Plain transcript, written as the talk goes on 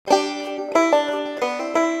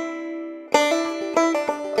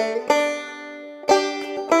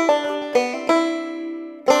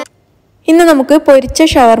നമുക്ക് പൊരിച്ച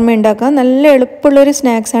ഷവർമ ഉണ്ടാക്കാം. നല്ല എളുപ്പമുള്ളൊരു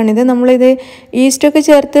സ്നാക്സാണിത്. നമ്മളിത് ഈസ്റ്റൊക്കെ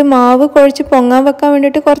ചേർത്ത് മാവ് കുഴച്ച് പൊങ്ങാൻ വെക്കാൻ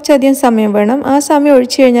വേണ്ടിയിട്ട് കുറച്ചധികം സമയം വേണം. ആ സമയം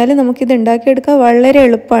ഒഴിച്ചു കഴിഞ്ഞാൽ നമുക്കിത് ഉണ്ടാക്കിയെടുക്കാൻ വളരെ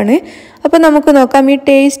എളുപ്പമാണ്. അപ്പോൾ നമുക്ക് നോക്കാം ഈ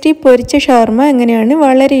ടേസ്റ്റി പൊരിച്ച ഷവർമ എങ്ങനെയാണ്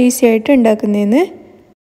വളരെ ഈസി ആയിട്ട് ഉണ്ടാക്കുന്നതെന്ന്.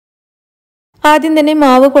 ആദ്യം തന്നെ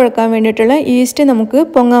മാവ് കുഴക്കാൻ വേണ്ടിയിട്ടുള്ള ഈസ്റ്റ് നമുക്ക്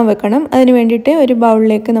പൊങ്ങാൻ വെക്കണം. അതിന് വേണ്ടിയിട്ട് ഒരു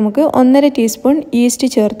ബൗളിലേക്ക് നമുക്ക് 1.5 ടീസ്പൂൺ ഈസ്റ്റ്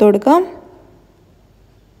ചേർത്ത് കൊടുക്കാം.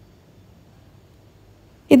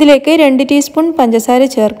 ഇതിലേക്ക് 2 ടീസ്പൂൺ പഞ്ചസാര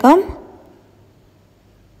ചേർക്കാം.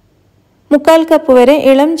 1/4 കപ്പ് വരെ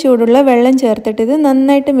ഇളം ചൂടുള്ള വെള്ളം ചേർത്തിട്ട് ഇത്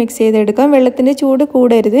നന്നായിട്ട് മിക്സ് ചെയ്തെടുക്കാം. വെള്ളത്തിൻ്റെ ചൂട്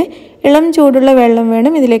കൂടരുത്, ഇളം ചൂടുള്ള വെള്ളം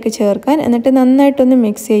വേണം ഇതിലേക്ക് ചേർക്കാൻ. എന്നിട്ട് നന്നായിട്ടൊന്ന്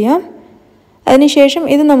മിക്സ് ചെയ്യാം. അതിനുശേഷം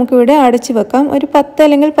ഇത് നമുക്കിവിടെ അടച്ച് വെക്കാം. ഒരു 10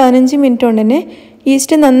 അല്ലെങ്കിൽ 15 മിനിറ്റ് കൊണ്ട് തന്നെ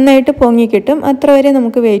ഈസ്റ്റ് നന്നായിട്ട് പൊങ്ങി കിട്ടും. അത്ര വരെ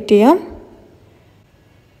നമുക്ക് വെയിറ്റ് ചെയ്യാം.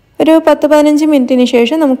 ഒരു 10-15 മിനിറ്റിന്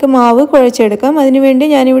ശേഷം നമുക്ക് മാവ് കുഴച്ചെടുക്കാം. അതിനുവേണ്ടി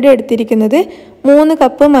ഞാനിവിടെ എടുത്തിരിക്കുന്നത് 3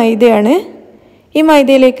 കപ്പ് മൈദയാണ്. ഈ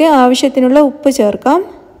മൈദയിലേക്ക് ആവശ്യത്തിനുള്ള ഉപ്പ് ചേർക്കാം.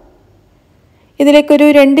 ഇതിലേക്കൊരു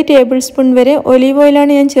 2 ടേബിൾ സ്പൂൺ വരെ ഒലീവ്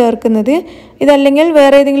ഓയിലാണ് ഞാൻ ചേർക്കുന്നത്. ഇതല്ലെങ്കിൽ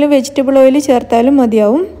വേറെ ഏതെങ്കിലും വെജിറ്റബിൾ ഓയിൽ ചേർത്താലും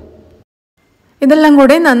മതിയാവും. ഇതെല്ലാം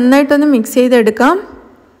കൂടെ നന്നായിട്ടൊന്ന് മിക്സ് ചെയ്തെടുക്കാം.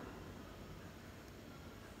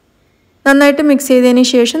 നന്നായിട്ട് മിക്സ് ചെയ്തതിന്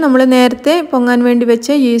ശേഷം നമ്മൾ നേരത്തെ പൊങ്ങാൻ വേണ്ടി വെച്ച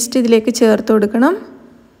ഈസ്റ്റ് ഇതിലേക്ക് ചേർത്ത് കൊടുക്കണം.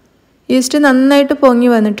 ഈസ്റ്റ് നന്നായിട്ട് പൊങ്ങി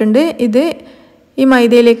വന്നിട്ടുണ്ട്. ഇത് ഈ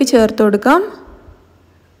മൈദയിലേക്ക് ചേർത്ത് കൊടുക്കാം.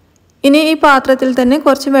 ഇനി ഈ പാത്രത്തിൽ തന്നെ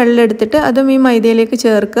കുറച്ച് വെള്ളം എടുത്തിട്ട് അതും ഈ മൈദയിലേക്ക്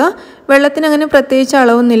ചേർക്കുക. വെള്ളത്തിന് അങ്ങനെ പ്രത്യേകിച്ച്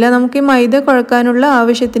അളവൊന്നുമില്ല. നമുക്ക് ഈ മൈദ കുഴക്കാനുള്ള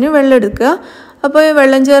ആവശ്യത്തിന് വെള്ളം എടുക്കുക. അപ്പോൾ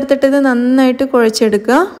വെള്ളം ചേർത്തിട്ട് ഇത് നന്നായിട്ട്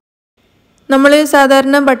കുഴച്ചെടുക്കുക. നമ്മൾ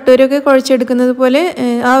സാധാരണ ബട്ടൂരൊക്കെ കുഴച്ചെടുക്കുന്നത് പോലെ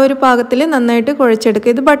ആ ഒരു പാകത്തിൽ നന്നായിട്ട്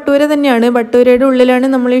കുഴച്ചെടുക്കുക. ഇത് ബട്ടൂര തന്നെയാണ്. ബട്ടൂരയുടെ ഉള്ളിലാണ്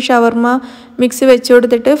നമ്മൾ ഈ ഷവർമ മിക്സ് വെച്ച്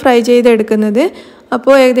കൊടുത്തിട്ട് ഫ്രൈ ചെയ്തെടുക്കുന്നത്.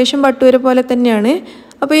 അപ്പോൾ ഏകദേശം ബട്ടൂര പോലെ തന്നെയാണ്.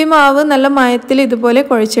 അപ്പോൾ ഈ മാവ് നല്ല മയത്തിൽ ഇതുപോലെ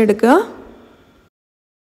കുഴച്ചെടുക്കുക.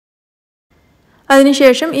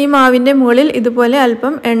 അതിനുശേഷം ഈ മാവിൻ്റെ മുകളിൽ ഇതുപോലെ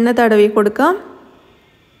അല്പം എണ്ണ തടവി കൊടുക്കാം.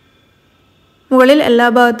 മുകളിൽ എല്ലാ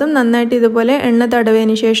ഭാഗത്തും നന്നായിട്ട് ഇതുപോലെ എണ്ണ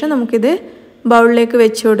തടവിയതിന് ശേഷം നമുക്കിത് ബൗളിലേക്ക്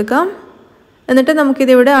വെച്ച് കൊടുക്കാം. എന്നിട്ട്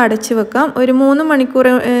നമുക്കിതിവിടെ അടച്ച് വെക്കാം. ഒരു 3 മണിക്കൂർ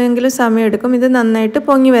എങ്കിലും സമയം എടുക്കും ഇത് നന്നായിട്ട്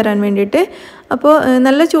പൊങ്ങി വരാൻ വേണ്ടിയിട്ട്. അപ്പോൾ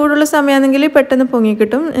നല്ല ചൂടുള്ള സമയമാണെങ്കിൽ പെട്ടെന്ന് പൊങ്ങി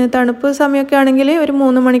കിട്ടും. തണുപ്പ് സമയമൊക്കെ ആണെങ്കിൽ ഒരു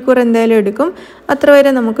 3 മണിക്കൂർ എന്തായാലും എടുക്കും. അത്ര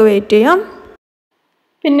വരെ നമുക്ക് വെയിറ്റ് ചെയ്യാം.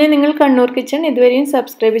 പിന്നെ നിങ്ങൾ കണ്ണൂർ കിച്ചൺ ഇതുവരെയും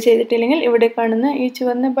സബ്സ്ക്രൈബ് ചെയ്തിട്ടില്ലെങ്കിൽ ഇവിടെ കാണുന്ന ഈ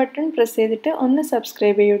ചുവന്ന ബട്ടൺ പ്രസ് ചെയ്തിട്ട് ഒന്ന്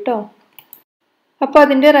സബ്സ്ക്രൈബ് ചെയ്യൂ കേട്ടോ. അപ്പോൾ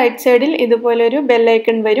അതിൻ്റെ റൈറ്റ് സൈഡിൽ ഇതുപോലെ ഒരു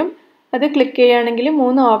ബെല്ലൈക്കൺ വരും. അത് ക്ലിക്ക് ചെയ്യുകയാണെങ്കിൽ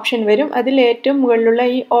 3 ഓപ്ഷൻ വരും. അതിൽ ഏറ്റവും മുകളിലുള്ള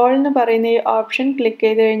ഈ ഓൾ എന്ന് പറയുന്ന ഈ ഓപ്ഷൻ ക്ലിക്ക്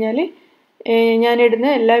ചെയ്ത് കഴിഞ്ഞാൽ ഞാനിടുന്ന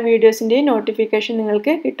എല്ലാ വീഡിയോസിൻ്റെയും നോട്ടിഫിക്കേഷൻ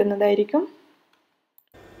നിങ്ങൾക്ക് കിട്ടുന്നതായിരിക്കും.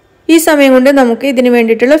 ഈ സമയം കൊണ്ട് നമുക്ക് ഇതിന്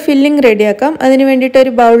വേണ്ടിയിട്ടുള്ള ഫില്ലിംഗ് റെഡിയാക്കാം. അതിന് വേണ്ടിയിട്ട്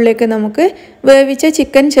ഒരു ബൗളിലേക്ക് നമുക്ക് വേവിച്ച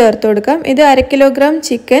ചിക്കൻ ചേർത്ത് കൊടുക്കാം. ഇത് 1/2 കിലോഗ്രാം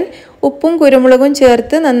ചിക്കൻ ഉപ്പും കുരുമുളകും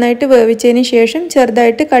ചേർത്ത് നന്നായിട്ട് വേവിച്ചതിന് ശേഷം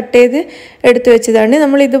ചെറുതായിട്ട് കട്ട് ചെയ്ത് എടുത്തു വെച്ചതാണ്.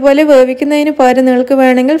 നമ്മൾ ഇതുപോലെ വേവിക്കുന്നതിന് പകരം നിങ്ങൾക്ക്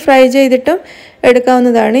വേണമെങ്കിൽ ഫ്രൈ ചെയ്തിട്ടും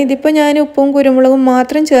എടുക്കാവുന്നതാണ്. ഇതിപ്പോൾ ഞാൻ ഉപ്പും കുരുമുളകും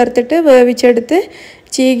മാത്രം ചേർത്തിട്ട് വേവിച്ചെടുത്ത്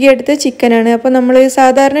ചീകിയെടുത്ത ചിക്കനാണ്. അപ്പോൾ നമ്മൾ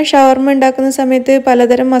സാധാരണ ഷവർമ ഉണ്ടാക്കുന്ന സമയത്ത്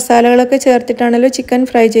പലതരം മസാലകളൊക്കെ ചേർത്തിട്ടാണല്ലോ ചിക്കൻ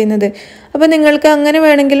ഫ്രൈ ചെയ്യുന്നത്. അപ്പോൾ നിങ്ങൾക്ക് അങ്ങനെ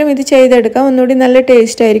വേണമെങ്കിലും ഇത് ചെയ്തെടുക്കാം. ഒന്നുകൂടി നല്ല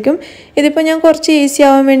ടേസ്റ്റ് ആയിരിക്കും. ഇതിപ്പോൾ ഞാൻ കുറച്ച് ഈസി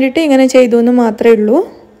ആവാൻ വേണ്ടിയിട്ട് ഇങ്ങനെ ചെയ്തു എന്ന് മാത്രമേ ഉള്ളൂ.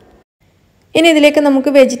 ഇനി ഇതിലേക്ക്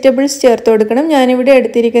നമുക്ക് വെജിറ്റബിൾസ് ചേർത്ത് കൊടുക്കണം. ഞാനിവിടെ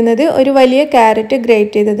എടുത്തിരിക്കുന്നത് ഒരു വലിയ ക്യാരറ്റ്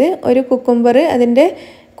ഗ്രേറ്റ് ചെയ്തത്, ഒരു കുക്കുംബർ അതിൻ്റെ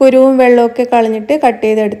കുരുവും വെള്ളമൊക്കെ കളഞ്ഞിട്ട് കട്ട്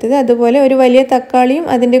ചെയ്തെടുത്തത്, അതുപോലെ ഒരു വലിയ തക്കാളിയും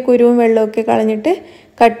അതിൻ്റെ കുരുവും വെള്ളമൊക്കെ കളഞ്ഞിട്ട്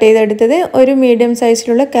കട്ട് ചെയ്തെടുത്തത്, ഒരു മീഡിയം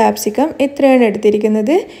സൈസിലുള്ള ക്യാപ്സിക്കം, ഇത്രയാണ്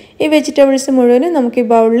എടുത്തിരിക്കുന്നത്. ഈ വെജിറ്റബിൾസ് മുഴുവനും നമുക്ക് ഈ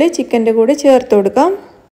ബൗളിൽ ചിക്കൻ്റെ കൂടെ ചേർത്ത് കൊടുക്കാം.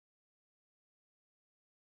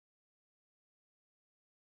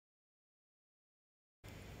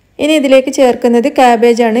 ഇനി ഇതിലേക്ക് ചേർക്കുന്നത്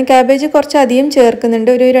ക്യാബേജാണ്. ക്യാബേജ് കുറച്ച് അധികം ചേർക്കുന്നുണ്ട്.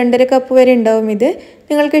 ഒരു 2.5 കപ്പ് വരെ ഉണ്ടാവും. ഇത്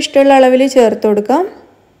നിങ്ങൾക്ക് ഇഷ്ടമുള്ള അളവിൽ ചേർത്ത് കൊടുക്കാം.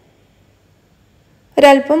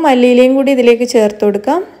 ഒരല്പം മല്ലിയിലയും കൂടി ഇതിലേക്ക് ചേർത്ത്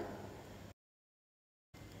കൊടുക്കാം.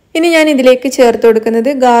 ഇനി ഞാൻ ഇതിലേക്ക് ചേർത്ത് കൊടുക്കുന്നത്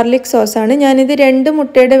ഗാർലിക് സോസാണ്. ഞാനിത് 2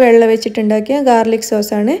 മുട്ടയുടെ വെള്ള വെച്ചിട്ടുണ്ടാക്കിയ ഗാർലിക്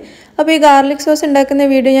സോസാണ്. അപ്പോൾ ഈ ഗാർലിക് സോസ് ഉണ്ടാക്കുന്ന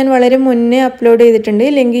വീഡിയോ ഞാൻ വളരെ മുന്നേ അപ്ലോഡ് ചെയ്തിട്ടുണ്ട്.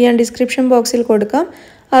 ലിങ്ക് ഞാൻ ഡിസ്ക്രിപ്ഷൻ ബോക്സിൽ കൊടുക്കാം.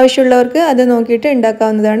 ആവശ്യമുള്ളവർക്ക് അത് നോക്കിയിട്ട്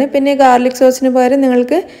ഉണ്ടാക്കാവുന്നതാണ്. പിന്നെ ഗാർലിക് സോസിന് പകരം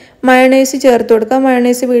നിങ്ങൾക്ക് മയണൈസ് ചേർത്ത് കൊടുക്കാം.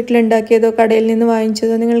 മയണൈസ് വീട്ടിലുണ്ടാക്കിയതോ കടയിൽ നിന്ന്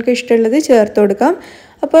വാങ്ങിച്ചതോ നിങ്ങൾക്ക് ഇഷ്ടമുള്ളത് ചേർത്ത് കൊടുക്കാം.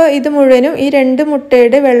 അപ്പോൾ ഇത് മുഴുവനും ഈ 2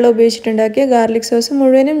 മുട്ടയുടെ വെള്ളം ഉപയോഗിച്ചിട്ടുണ്ടാക്കിയ ഗാർലിക് സോസ്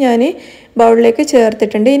മുഴുവനും ഞാൻ ബൗളിലേക്ക്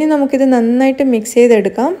ചേർത്തിട്ടുണ്ട്. ഇനി നമുക്കിത് നന്നായിട്ട് മിക്സ്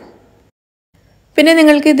ചെയ്തെടുക്കാം. പിന്നെ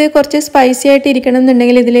നിങ്ങൾക്കിത് കുറച്ച് സ്പൈസി ആയിട്ട് ഇരിക്കണം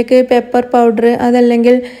എന്നുണ്ടെങ്കിൽ ഇതിലേക്ക് പെപ്പർ പൗഡർ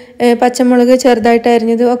അതല്ലെങ്കിൽ പച്ചമുളക് ചെറുതായിട്ട്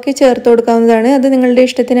അരിഞ്ഞത് ഒക്കെ ചേർത്ത് കൊടുക്കാവുന്നതാണ്. അത് നിങ്ങളുടെ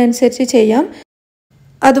ഇഷ്ടത്തിനനുസരിച്ച് ചെയ്യാം.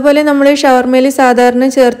 അതുപോലെ നമ്മൾ ഷവർമയിൽ സാധാരണ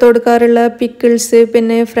ചേർത്ത് കൊടുക്കാറുള്ള പിക്കിൾസ്,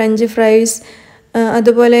 പിന്നെ ഫ്രഞ്ച് ഫ്രൈസ്,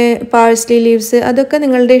 അതുപോലെ പാഴ്സ്ലി ലീവ്സ് അതൊക്കെ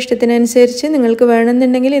നിങ്ങളുടെ ഇഷ്ടത്തിനനുസരിച്ച് നിങ്ങൾക്ക്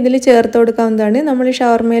വേണമെന്നുണ്ടെങ്കിൽ ഇതിൽ ചേർത്ത് കൊടുക്കാവുന്നതാണ്. നമ്മൾ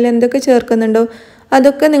ഷവർമയിൽ എന്തൊക്കെ ചേർക്കുന്നുണ്ടോ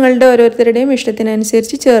അതൊക്കെ നിങ്ങളുടെ ഓരോരുത്തരുടെയും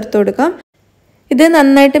ഇഷ്ടത്തിനനുസരിച്ച് ചേർത്ത് കൊടുക്കാം. ഇത്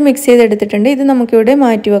നന്നായിട്ട് മിക്സ് ചെയ്തെടുത്തിട്ടുണ്ട്. ഇത് നമുക്കിവിടെ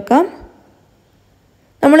മാറ്റി വെക്കാം.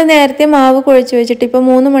 നമ്മൾ നേരത്തെ മാവ് കുഴച്ച് വെച്ചിട്ട് ഇപ്പോൾ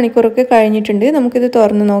 3 മണിക്കൂറൊക്കെ കഴിഞ്ഞിട്ടുണ്ട്. നമുക്കിത്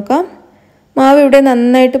തുറന്ന് നോക്കാം. മാവ് ഇവിടെ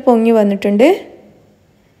നന്നായിട്ട് പൊങ്ങി വന്നിട്ടുണ്ട്.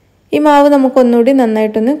 ഈ മാവ് നമുക്കൊന്നുകൂടി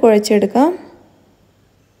നന്നായിട്ടൊന്ന് കുഴച്ചെടുക്കാം.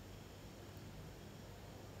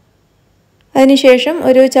 അതിനുശേഷം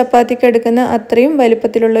ഒരു ചപ്പാത്തിക്ക് എടുക്കുന്ന അത്രയും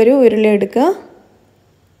വലിപ്പത്തിലുള്ളൊരു ഉരുള എടുക്കുക.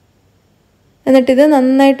 എന്നിട്ടിത്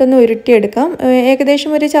നന്നായിട്ടൊന്ന് ഉരുട്ടിയെടുക്കാം.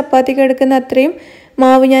 ഏകദേശം ഒരു ചപ്പാത്തിക്ക് എടുക്കുന്ന അത്രയും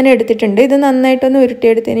മാവ് ഞാൻ എടുത്തിട്ടുണ്ട്. ഇത് നന്നായിട്ടൊന്ന്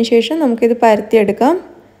ഉരുട്ടിയെടുത്തതിന് ശേഷം നമുക്കിത് പരത്തിയെടുക്കാം.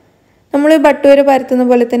 നമ്മൾ ബട്ടൂര പരത്തുന്ന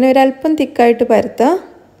പോലെ തന്നെ ഒരല്പം തിക്കായിട്ട് പരത്താം.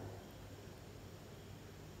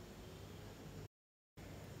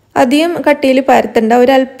 അധികം കട്ടിയിൽ പരത്തണ്ട,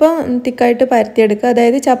 ഒരല്പം തിക്കായിട്ട് പരത്തിയെടുക്കുക.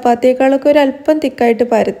 അതായത് ചപ്പാത്തിയേക്കാളൊക്കെ ഒരല്പം തിക്കായിട്ട്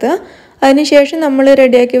പരത്തുക. അതിനുശേഷം നമ്മൾ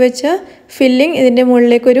റെഡിയാക്കി വെച്ച ഫില്ലിംഗ് ഇതിൻ്റെ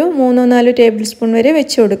മുകളിലേക്കൊരു 3-4 ടേബിൾ സ്പൂൺ വരെ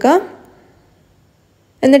വെച്ച് കൊടുക്കാം.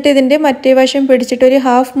 എന്നിട്ട് ഇതിൻ്റെ മറ്റേ വശം പിടിച്ചിട്ട് ഒരു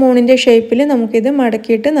ഹാഫ് മൂണിൻ്റെ ഷേപ്പിൽ നമുക്കിത്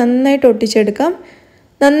മടക്കിയിട്ട് നന്നായിട്ട് ഒട്ടിച്ചെടുക്കാം.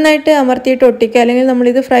 നന്നായിട്ട് അമർത്തിയിട്ട് ഒട്ടിക്കുക, അല്ലെങ്കിൽ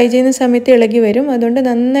നമ്മളിത് ഫ്രൈ ചെയ്യുന്ന സമയത്ത് ഇളകി വരും. അതുകൊണ്ട്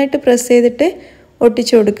നന്നായിട്ട് പ്രസ് ചെയ്തിട്ട്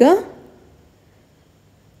ഒട്ടിച്ചു കൊടുക്കുക.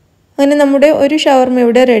 അങ്ങനെ നമ്മുടെ ഒരു ഷവർമ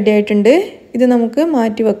ഇവിടെ റെഡി ആയിട്ടുണ്ട്. ഇത് നമുക്ക്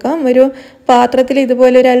മാറ്റി വെക്കാം. ഒരു പാത്രത്തിൽ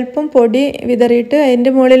ഇതുപോലെ ഒരല്പം പൊടി വിതറിയിട്ട്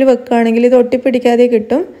അതിൻ്റെ മുകളിൽ വെക്കുകയാണെങ്കിൽ ഇത് ഒട്ടിപ്പിടിക്കാതെ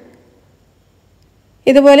കിട്ടും.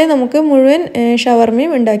 ഇതുപോലെ നമുക്ക് മുഴുവൻ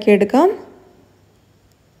ഷവർമയും ഉണ്ടാക്കിയെടുക്കാം.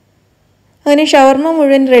 അങ്ങനെ ഷവർമ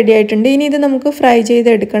മുഴുവൻ റെഡി ആയിട്ടുണ്ട്. ഇനി ഇത് നമുക്ക് ഫ്രൈ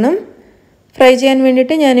ചെയ്തെടുക്കണം. ഫ്രൈ ചെയ്യാൻ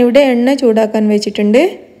വേണ്ടിയിട്ട് ഞാനിവിടെ എണ്ണ ചൂടാക്കാൻ വെച്ചിട്ടുണ്ട്.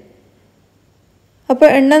 അപ്പോൾ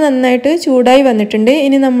എണ്ണ നന്നായിട്ട് ചൂടായി വന്നിട്ടുണ്ട്.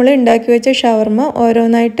 ഇനി നമ്മൾ ഉണ്ടാക്കി വെച്ച ഷവർമ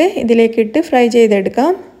ഓരോന്നായിട്ട് ഇതിലേക്കിട്ട് ഫ്രൈ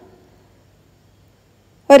ചെയ്തെടുക്കാം.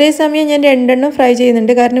 ഒരേ സമയം ഞാൻ 2 എണ്ണം ഫ്രൈ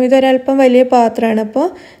ചെയ്യുന്നുണ്ട്. കാരണം ഇതൊരല്പം വലിയ പാത്രമാണ്. അപ്പോൾ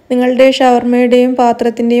നിങ്ങളുടെ ഷവർമയുടെയും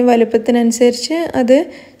പാത്രത്തിൻ്റെയും വലുപ്പത്തിനനുസരിച്ച് അത്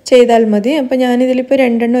ചെയ്താൽ മതി. അപ്പോൾ ഞാനിതിലിപ്പോൾ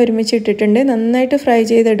 2 എണ്ണം ഒരുമിച്ച് ഇട്ടിട്ടുണ്ട്. നന്നായിട്ട് ഫ്രൈ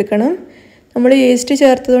ചെയ്തെടുക്കണം. നമ്മൾ ഈസ്റ്റ്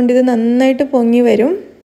ചേർത്തതുകൊണ്ട് ഇത് നന്നായിട്ട് പൊങ്ങി വരും.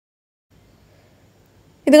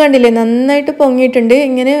 ഇത് കണ്ടില്ലേ, നന്നായിട്ട് പൊങ്ങിയിട്ടുണ്ട്.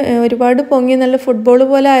 ഇങ്ങനെ ഒരുപാട് പൊങ്ങി നല്ല ഫുട്ബോൾ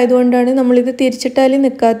പോലെ ആയതുകൊണ്ടാണ് നമ്മളിത് തിരിച്ചിട്ടാൽ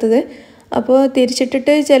നിൽക്കാത്തത്. അപ്പോൾ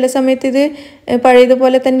തിരിച്ചിട്ടിട്ട് ചില സമയത്ത് ഇത്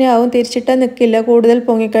പഴയതുപോലെ തന്നെ ആവും, തിരിച്ചിട്ടാൽ നിൽക്കില്ല കൂടുതൽ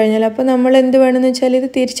പൊങ്ങിക്കഴിഞ്ഞാൽ. അപ്പോൾ നമ്മൾ എന്ത് വേണമെന്ന് വെച്ചാൽ ഇത്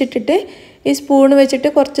തിരിച്ചിട്ടിട്ട് ഈ സ്പൂൺ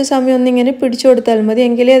വെച്ചിട്ട് കുറച്ച് സമയം ഒന്നിങ്ങനെ പിടിച്ചു കൊടുത്താൽ മതി.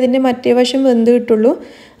 എങ്കിലേ അതിൻ്റെ മറ്റേ വശം വെന്ത് കിട്ടുള്ളൂ.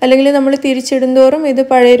 അല്ലെങ്കിൽ നമ്മൾ തിരിച്ചിടുന്തോറും ഇത്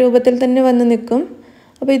പഴയ രൂപത്തിൽ തന്നെ വന്ന് നിൽക്കും.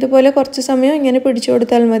 അപ്പോൾ ഇതുപോലെ കുറച്ച് സമയം ഇങ്ങനെ പിടിച്ചു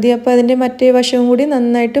കൊടുത്താൽ മതി. അപ്പോൾ അതിൻ്റെ മറ്റേ വശവും കൂടി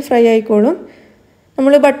നന്നായിട്ട് ഫ്രൈ ആയിക്കോളും.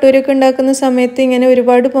 നമ്മൾ ബട്ടൂരൊക്കെ ഉണ്ടാക്കുന്ന സമയത്ത് ഇങ്ങനെ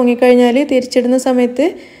ഒരുപാട് പൊങ്ങിക്കഴിഞ്ഞാൽ തിരിച്ചിടുന്ന സമയത്ത്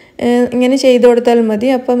ഇങ്ങനെ ചെയ്ത് കൊടുത്താൽ മതി.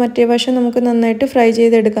 അപ്പോൾ മറ്റേ വശം നമുക്ക് നന്നായിട്ട് ഫ്രൈ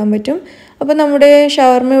ചെയ്തെടുക്കാൻ പറ്റും. അപ്പോൾ നമ്മുടെ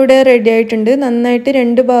ഷവർമ ഇവിടെ റെഡി ആയിട്ടുണ്ട്. നന്നായിട്ട്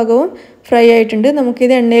 2 ഭാഗവും ഫ്രൈ ആയിട്ടുണ്ട്.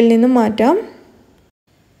 നമുക്കിത് എണ്ണയിൽ നിന്നും മാറ്റാം.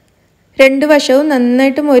 2 വശവും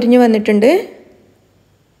നന്നായിട്ട് മൊരിഞ്ഞ് വന്നിട്ടുണ്ട്.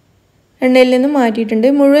 എണ്ണയിൽ നിന്നും മാറ്റിയിട്ടുണ്ട്.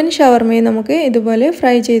 മുഴുവൻ ഷവർമയും നമുക്ക് ഇതുപോലെ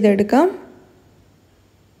ഫ്രൈ ചെയ്തെടുക്കാം.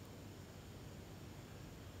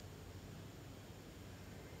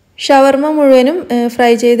 ഷവർമ മുഴുവനും ഫ്രൈ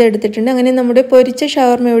ചെയ്തെടുത്തിട്ടുണ്ട്. അങ്ങനെ നമ്മുടെ പൊരിച്ച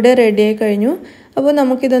ഷവർമ ഇവിടെ റെഡിയായി കഴിഞ്ഞു. അപ്പോൾ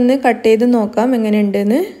നമുക്കിതൊന്ന് കട്ട് ചെയ്ത് നോക്കാം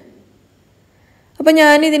എങ്ങനെയുണ്ടെന്ന്. അപ്പോൾ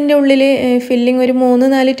ഞാനിതിൻ്റെ ഉള്ളിൽ ഫില്ലിംഗ് ഒരു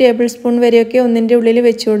 3-4 ടേബിൾ സ്പൂൺ വരെയൊക്കെ ഒന്നിൻ്റെ ഉള്ളിൽ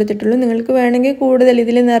വെച്ച് കൊടുത്തിട്ടുള്ളൂ. നിങ്ങൾക്ക് വേണമെങ്കിൽ കൂടുതൽ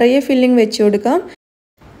ഇതിൽ നിറയെ ഫില്ലിംഗ് വെച്ച് കൊടുക്കാം.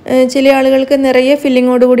 ചില ആളുകൾക്ക് നിറയെ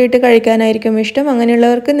ഫില്ലിങ്ങോട് കൂടിയിട്ട് കഴിക്കാനായിരിക്കും ഇഷ്ടം.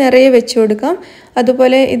 അങ്ങനെയുള്ളവർക്ക് നിറയെ വെച്ച് കൊടുക്കാം.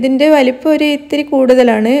 അതുപോലെ ഇതിൻ്റെ വലിപ്പം ഒരു ഇത്തിരി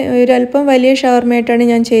കൂടുതലാണ്. ഒരല്പം വലിയ ഷവർമയായിട്ടാണ്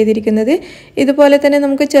ഞാൻ ചെയ്തിരിക്കുന്നത്. ഇതുപോലെ തന്നെ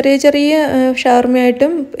നമുക്ക് ചെറിയ ചെറിയ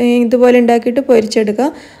ഷവർമയായിട്ടും ഇതുപോലെ ഉണ്ടാക്കിയിട്ട്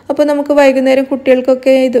പൊരിച്ചെടുക്കാം. അപ്പോൾ നമുക്ക് വൈകുന്നേരം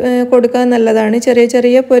കുട്ടികൾക്കൊക്കെ ഇത് കൊടുക്കാൻ നല്ലതാണ്. ചെറിയ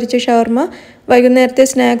ചെറിയ പൊരിച്ച ഷവർമ വൈകുന്നേരത്തെ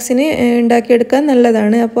സ്നാക്സിന് ഉണ്ടാക്കിയെടുക്കാൻ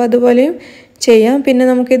നല്ലതാണ്. അപ്പോൾ അതുപോലെയും ചെയ്യാം. പിന്നെ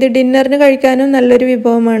നമുക്കിത് ഡിന്നറിന് കഴിക്കാനും നല്ലൊരു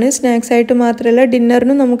വിഭവമാണ്. സ്നാക്സ് ആയിട്ട് മാത്രമല്ല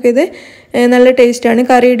ഡിന്നറിനും നമുക്കിത് നല്ല ടേസ്റ്റാണ്.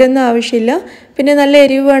 കറിയുടെ ഒന്നും ആവശ്യമില്ല. പിന്നെ നല്ല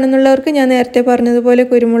എരിവ് വേണമെന്നുള്ളവർക്ക് ഞാൻ നേരത്തെ പറഞ്ഞതുപോലെ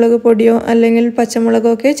കുരുമുളക് പൊടിയോ അല്ലെങ്കിൽ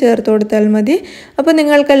പച്ചമുളകോ ഒക്കെ ചേർത്ത് കൊടുത്താൽ മതി. അപ്പോൾ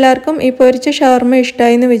നിങ്ങൾക്കെല്ലാവർക്കും ഈ പൊരിച്ച ഷവർമ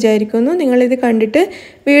ഇഷ്ടമായി എന്ന് വിചാരിക്കുന്നു. നിങ്ങളിത് കണ്ടിട്ട്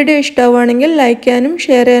വീഡിയോ ഇഷ്ടമാവുകയാണെങ്കിൽ ലൈക്ക് ചെയ്യാനും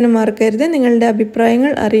ഷെയർ ചെയ്യാനും മറക്കരുത്. നിങ്ങളുടെ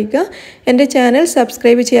അഭിപ്രായങ്ങൾ അറിയിക്കുക. എൻ്റെ ചാനൽ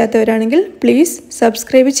സബ്സ്ക്രൈബ് ചെയ്യാത്തവരാണെങ്കിൽ പ്ലീസ്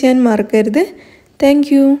സബ്സ്ക്രൈബ് ചെയ്യാൻ മറക്കരുത്.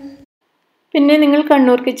 Thank you. പിന്നെ നിങ്ങൾ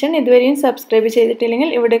കണ്ണൂർ കിച്ചൺ ഇതുവരെയും സബ്സ്ക്രൈബ് ചെയ്തിട്ടില്ലെങ്കിൽ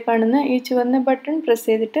ഇവിടെ കാണുന്ന ഈ ചുവന്ന ബട്ടൺ പ്രസ്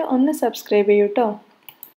ചെയ്തിട്ട് ഒന്ന് സബ്സ്ക്രൈബ് ചെയ്യൂ കേട്ടോ.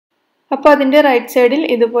 അപ്പോൾ അതിൻ്റെ റൈറ്റ് സൈഡിൽ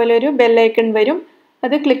ഇതുപോലെ ഒരു ബെല്ലൈക്കൺ വരും.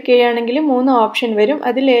 അത് ക്ലിക്ക് ചെയ്യുകയാണെങ്കിൽ 3 ഓപ്ഷൻ വരും.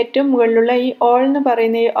 അതിൽ ഏറ്റവും മുകളിലുള്ള ഈ ഓൾ എന്ന്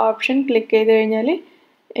പറയുന്ന ഈ ഓപ്ഷൻ ക്ലിക്ക് ചെയ്ത് കഴിഞ്ഞാൽ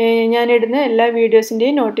ഞാനിടുന്ന എല്ലാ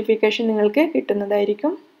വീഡിയോസിൻ്റെയും നോട്ടിഫിക്കേഷൻ നിങ്ങൾക്ക്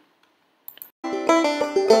കിട്ടുന്നതായിരിക്കും.